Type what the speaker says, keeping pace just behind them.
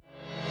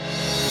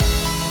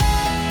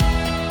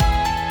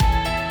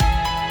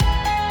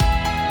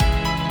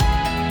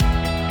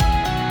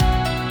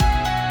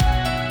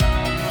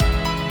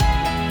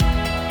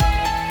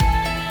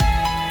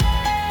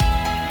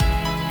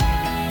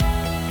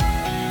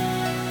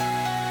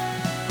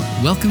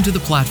Welcome to The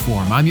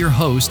Platform. I'm your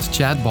host,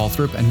 Chad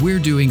Balthrop, and we're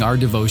doing our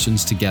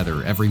devotions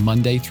together every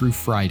Monday through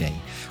Friday.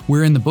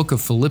 We're in the book of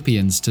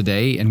Philippians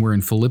today, and we're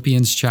in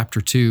Philippians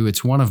chapter 2.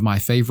 It's one of my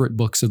favorite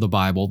books of the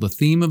Bible. The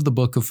theme of the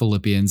book of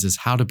Philippians is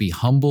how to be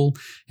humble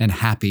and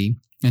happy.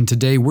 And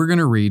today we're going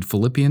to read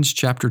Philippians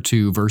chapter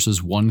 2,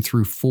 verses 1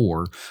 through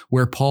 4,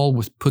 where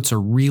Paul puts a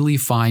really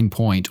fine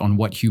point on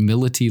what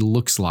humility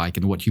looks like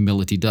and what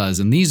humility does.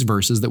 In these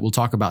verses that we'll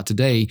talk about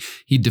today,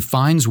 he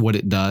defines what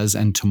it does,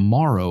 and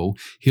tomorrow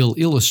he'll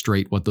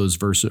illustrate what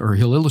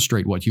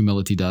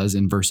humility does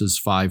in verses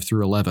 5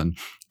 through 11.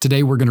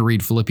 Today we're going to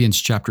read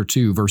Philippians chapter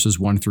 2, verses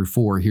 1 through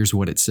 4. Here's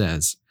what it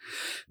says.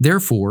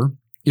 Therefore,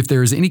 if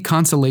there is any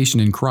consolation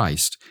in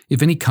Christ,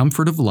 if any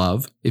comfort of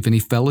love, if any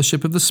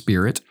fellowship of the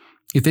Spirit,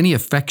 if any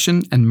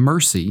affection and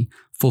mercy,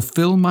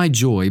 fulfill my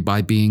joy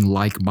by being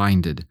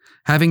like-minded,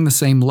 having the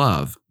same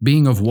love,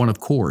 being of one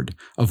accord,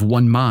 of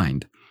one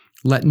mind.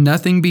 Let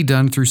nothing be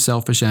done through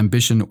selfish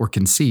ambition or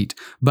conceit,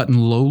 but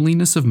in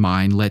lowliness of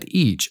mind let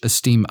each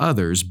esteem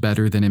others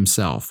better than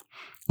himself.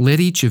 Let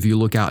each of you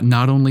look out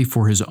not only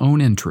for his own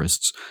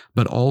interests,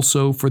 but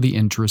also for the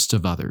interests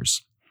of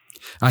others.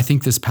 I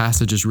think this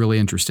passage is really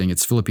interesting.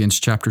 It's Philippians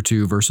chapter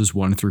 2, verses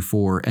 1 through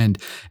 4,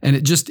 and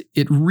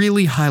it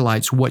really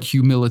highlights what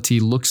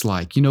humility looks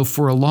like. You know,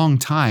 for a long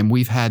time,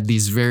 we've had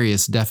these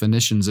various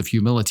definitions of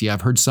humility.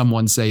 I've heard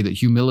someone say that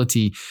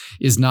humility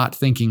is not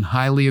thinking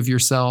highly of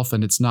yourself,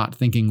 and it's not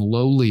thinking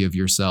lowly of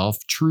yourself.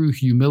 True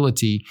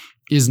humility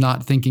is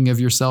not thinking of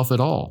yourself at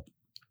all.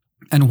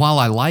 And while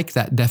I like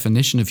that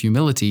definition of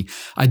humility,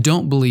 I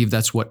don't believe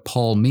that's what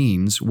Paul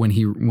means when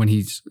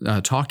he's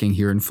talking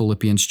here in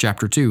Philippians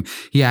chapter 2.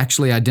 He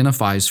actually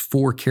identifies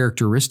 4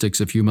 characteristics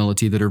of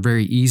humility that are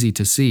very easy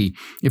to see.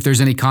 If there's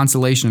any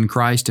consolation in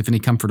Christ, if any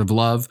comfort of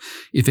love,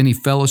 if any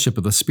fellowship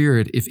of the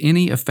Spirit, if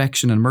any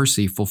affection and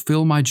mercy,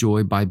 fulfill my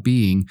joy by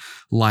being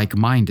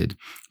like-minded.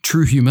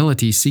 True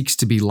humility seeks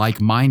to be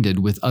like-minded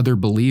with other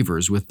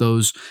believers, with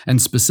those, and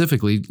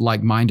specifically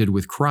like-minded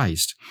with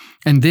Christ.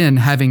 And then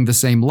having the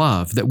same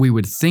love, that we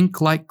would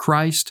think like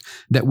Christ,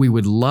 that we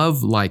would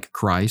love like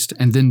Christ,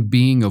 and then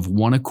being of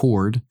one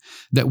accord,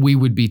 that we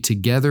would be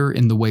together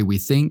in the way we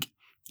think,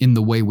 in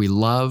the way we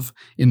love,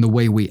 in the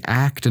way we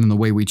act, and in the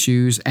way we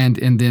choose, and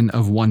then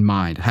of one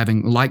mind,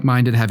 having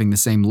like-minded, having the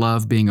same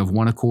love, being of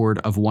one accord,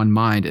 of one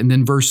mind. And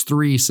then verse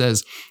 3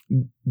 says,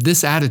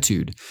 this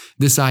attitude,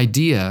 this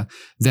idea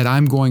that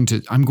I'm going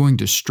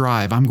to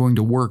strive, I'm going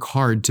to work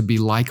hard to be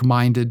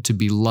like-minded, to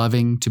be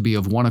loving, to be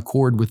of one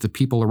accord with the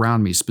people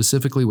around me,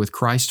 specifically with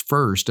Christ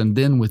first, and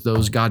then with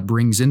those God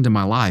brings into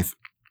my life.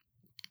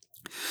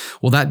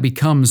 Well, that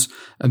becomes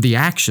the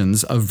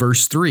actions of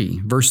verse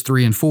 3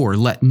 and 4.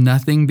 Let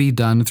nothing be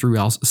done through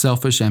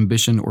selfish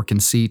ambition or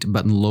conceit,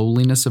 but in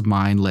lowliness of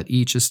mind, let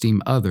each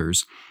esteem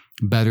others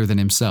better than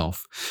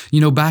himself.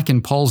 You know, back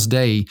in Paul's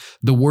day,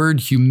 the word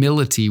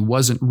humility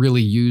wasn't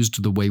really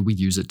used the way we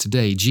use it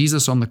today.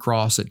 Jesus on the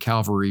cross at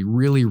Calvary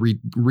really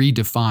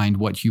redefined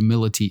what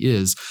humility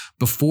is.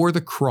 Before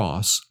the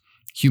cross,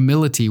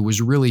 humility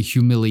was really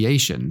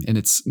humiliation, and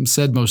it's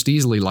said most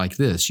easily like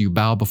this: you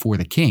bow before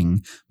the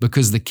king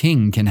because the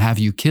king can have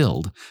you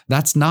killed.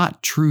 That's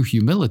not true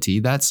humility,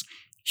 that's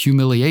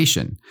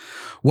humiliation.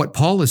 What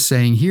Paul is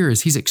saying here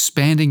is he's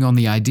expanding on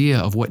the idea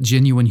of what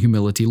genuine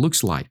humility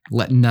looks like.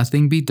 Let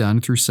nothing be done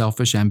through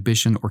selfish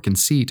ambition or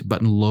conceit,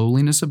 but in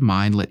lowliness of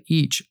mind let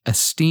each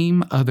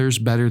esteem others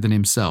better than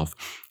himself.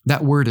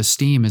 That word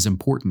esteem is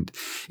important.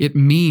 It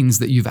means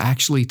that you've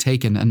actually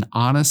taken an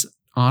honest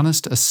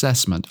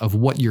assessment of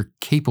what you're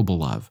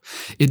capable of.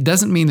 It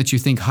doesn't mean that you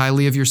think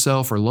highly of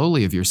yourself or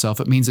lowly of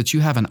yourself. It means that you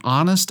have an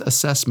honest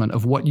assessment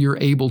of what you're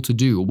able to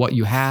do, what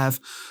you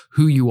have,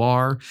 who you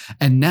are.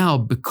 And now,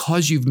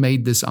 because you've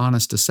made this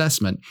honest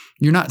assessment,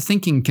 you're not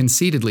thinking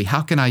conceitedly,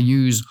 how can I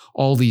use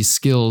all these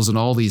skills and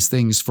all these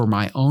things for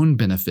my own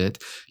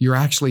benefit? You're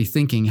actually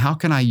thinking, how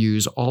can I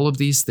use all of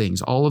these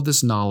things, all of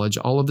this knowledge,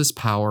 all of this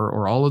power,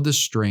 or all of this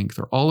strength,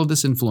 or all of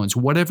this influence,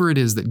 whatever it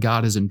is that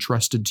God has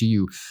entrusted to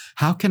you,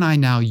 how can I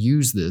now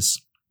use this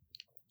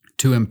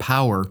to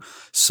empower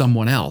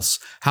someone else?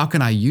 How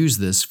can I use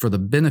this for the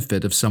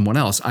benefit of someone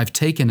else? I've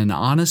taken an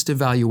honest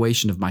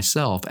evaluation of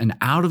myself, and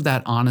out of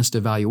that honest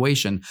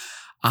evaluation,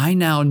 I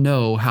now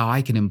know how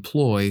I can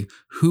employ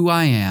who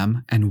I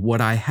am and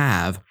what I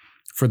have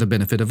for the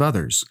benefit of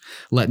others.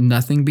 Let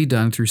nothing be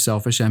done through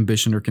selfish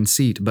ambition or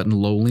conceit, but in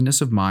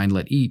lowliness of mind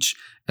let each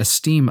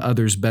esteem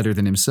others better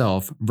than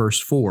himself. Verse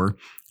 4,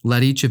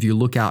 let each of you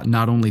look out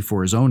not only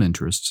for his own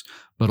interests,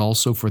 but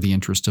also for the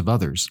interest of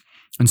others.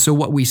 And so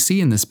what we see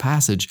in this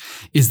passage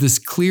is this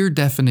clear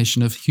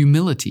definition of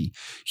humility.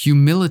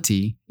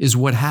 Humility is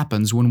what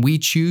happens when we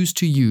choose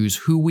to use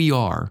who we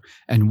are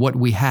and what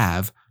we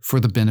have for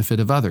the benefit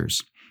of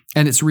others.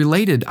 And it's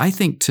related, I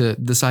think, to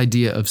this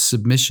idea of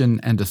submission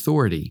and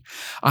authority.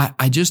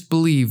 I just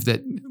believe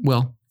that,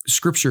 well,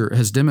 Scripture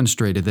has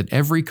demonstrated that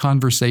every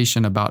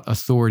conversation about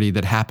authority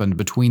that happened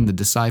between the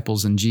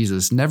disciples and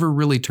Jesus never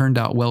really turned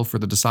out well for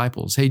the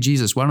disciples. Hey,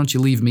 Jesus, why don't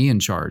you leave me in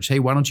charge? Hey,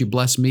 why don't you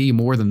bless me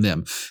more than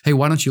them? Hey,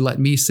 why don't you let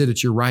me sit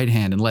at your right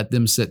hand and let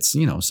them sit,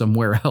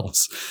 somewhere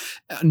else?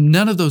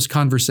 None of those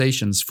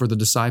conversations for the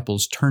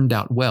disciples turned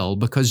out well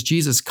because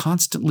Jesus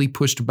constantly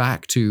pushed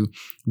back to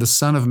the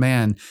Son of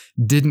Man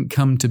didn't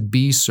come to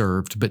be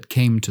served, but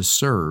came to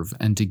serve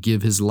and to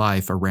give his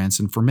life a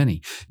ransom for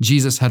many.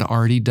 Jesus had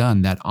already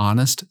done that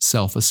honest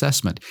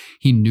self-assessment.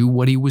 He knew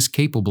what he was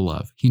capable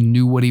of. He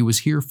knew what he was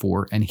here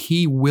for, and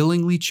he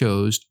willingly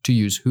chose to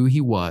use who he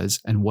was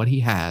and what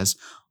he has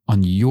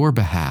on your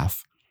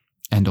behalf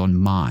and on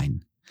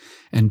mine.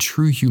 And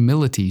true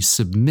humility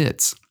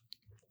submits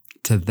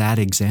to that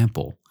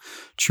example.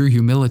 True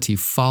humility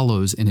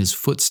follows in his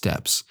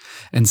footsteps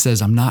and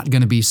says, I'm not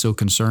going to be so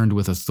concerned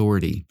with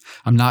authority.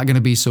 I'm not going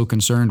to be so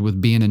concerned with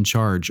being in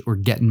charge or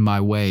getting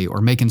my way or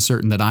making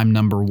certain that I'm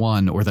number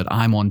one or that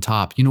I'm on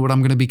top. You know what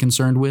I'm going to be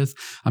concerned with?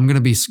 I'm going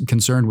to be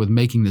concerned with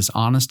making this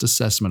honest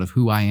assessment of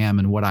who I am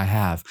and what I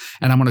have.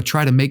 And I'm going to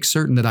try to make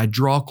certain that I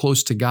draw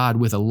close to God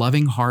with a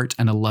loving heart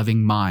and a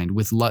loving mind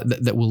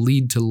that will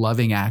lead to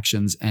loving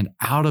actions. And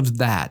out of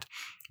that,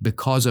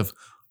 because of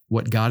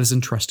what God has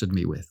entrusted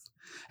me with,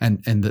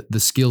 and the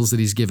skills that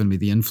he's given me,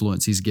 the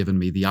influence he's given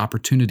me, the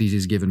opportunities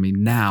he's given me,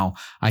 now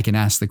I can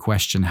ask the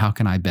question, how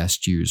can I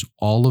best use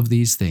all of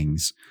these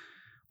things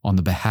on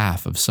the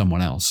behalf of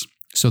someone else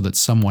so that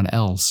someone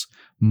else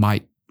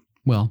might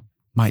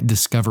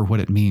discover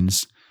what it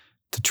means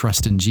to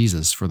trust in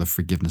Jesus for the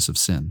forgiveness of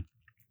sin.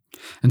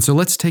 And so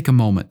let's take a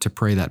moment to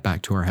pray that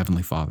back to our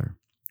Heavenly Father.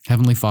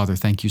 Heavenly Father,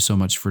 thank you so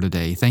much for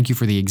today. Thank you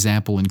for the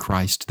example in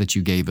Christ that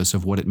you gave us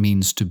of what it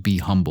means to be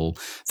humble.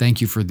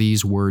 Thank you for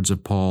these words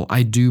of Paul.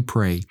 I do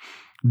pray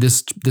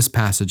this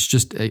passage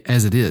just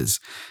as it is.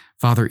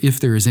 Father, if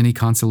there is any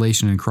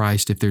consolation in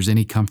Christ, if there's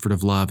any comfort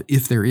of love,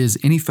 if there is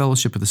any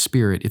fellowship of the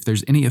Spirit, if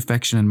there's any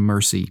affection and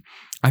mercy,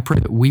 I pray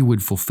that we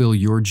would fulfill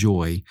your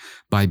joy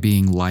by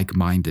being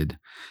like-minded,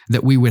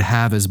 that we would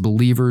have as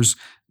believers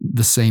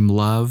the same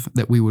love,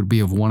 that we would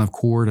be of one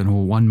accord and of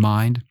one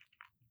mind,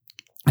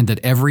 and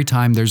that every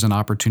time there's an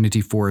opportunity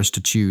for us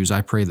to choose,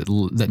 I pray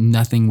that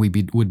nothing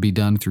would be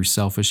done through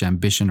selfish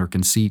ambition or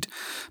conceit,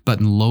 but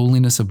in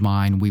lowliness of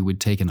mind, we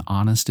would take an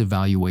honest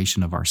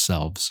evaluation of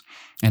ourselves.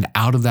 And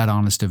out of that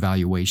honest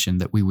evaluation,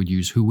 that we would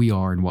use who we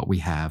are and what we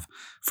have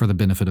for the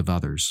benefit of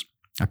others.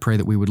 I pray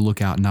that we would look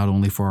out not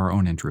only for our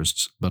own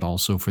interests, but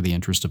also for the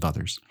interest of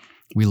others.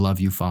 We love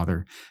you,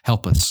 Father.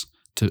 Help us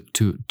to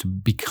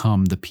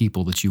become the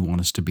people that you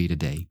want us to be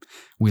today.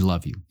 We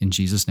love you. In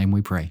Jesus' name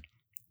we pray.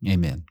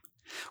 Amen.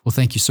 Well,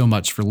 thank you so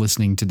much for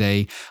listening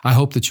today. I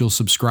hope that you'll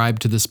subscribe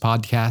to this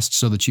podcast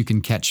so that you can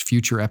catch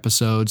future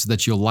episodes,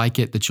 that you'll like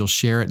it, that you'll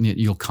share it, and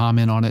you'll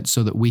comment on it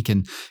so that we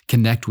can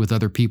connect with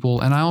other people.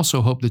 And I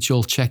also hope that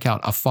you'll check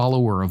out A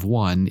Follower of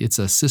One. It's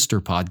a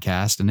sister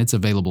podcast, and it's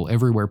available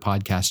everywhere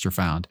podcasts are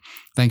found.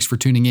 Thanks for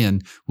tuning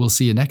in. We'll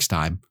see you next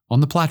time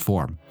on The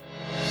Platform.